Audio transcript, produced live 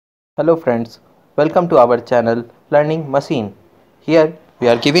Hello friends, welcome to our channel Learning Machine. Here we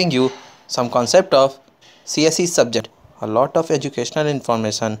are giving you some concept of CSE subject, a lot of educational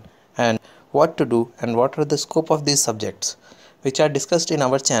information and what to do and what are the scope of these subjects which are discussed in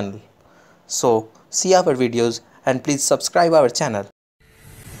our channel. So see our videos and please subscribe our channel.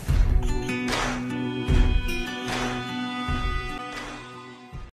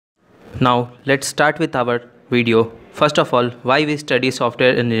 Now let's start with our video. First of all, why we study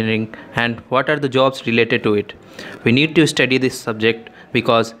software engineering and what are the jobs related to it. We need to study this subject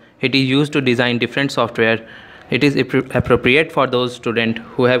because it is used to design different software. It is appropriate for those students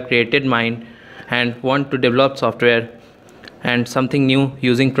who have created mind and want to develop software and something new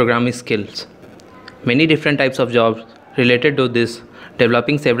using programming skills. Many different types of jobs related to this,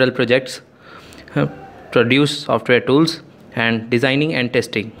 developing several projects, produce software tools and designing and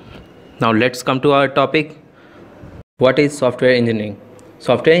testing. Now let's come to our topic. What is software engineering?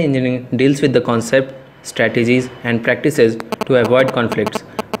 Software engineering deals with the concept, strategies and practices to avoid conflicts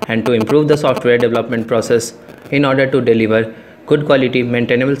and to improve the software development process in order to deliver good quality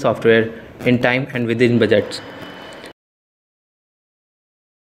maintainable software in time and within budgets.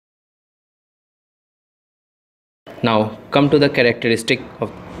 Now come to the characteristic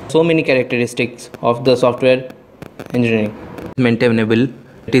of so many characteristics of the software engineering. Maintainable,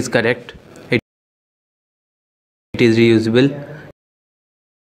 it is correct, it is reusable,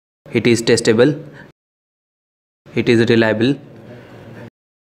 it is testable, it is reliable,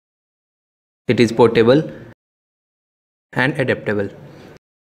 it is portable and adaptable.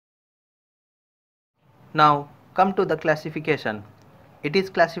 Now come to the classification. It is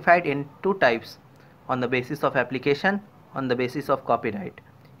classified in two types, on the basis of application, on the basis of copyright.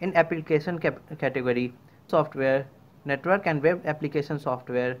 In application category, software, network and web application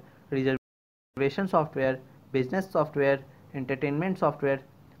software, reservation software, business software, entertainment software,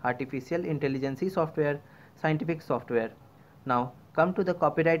 artificial intelligence software, scientific software. Now come to the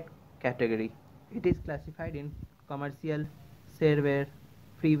copyright category. It is classified in commercial, shareware,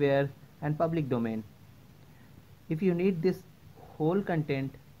 freeware and public domain. If you need this whole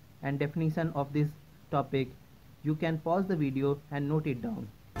content and definition of this topic, you can pause the video and note it down.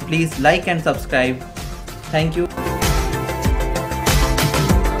 Please like and subscribe. Thank you.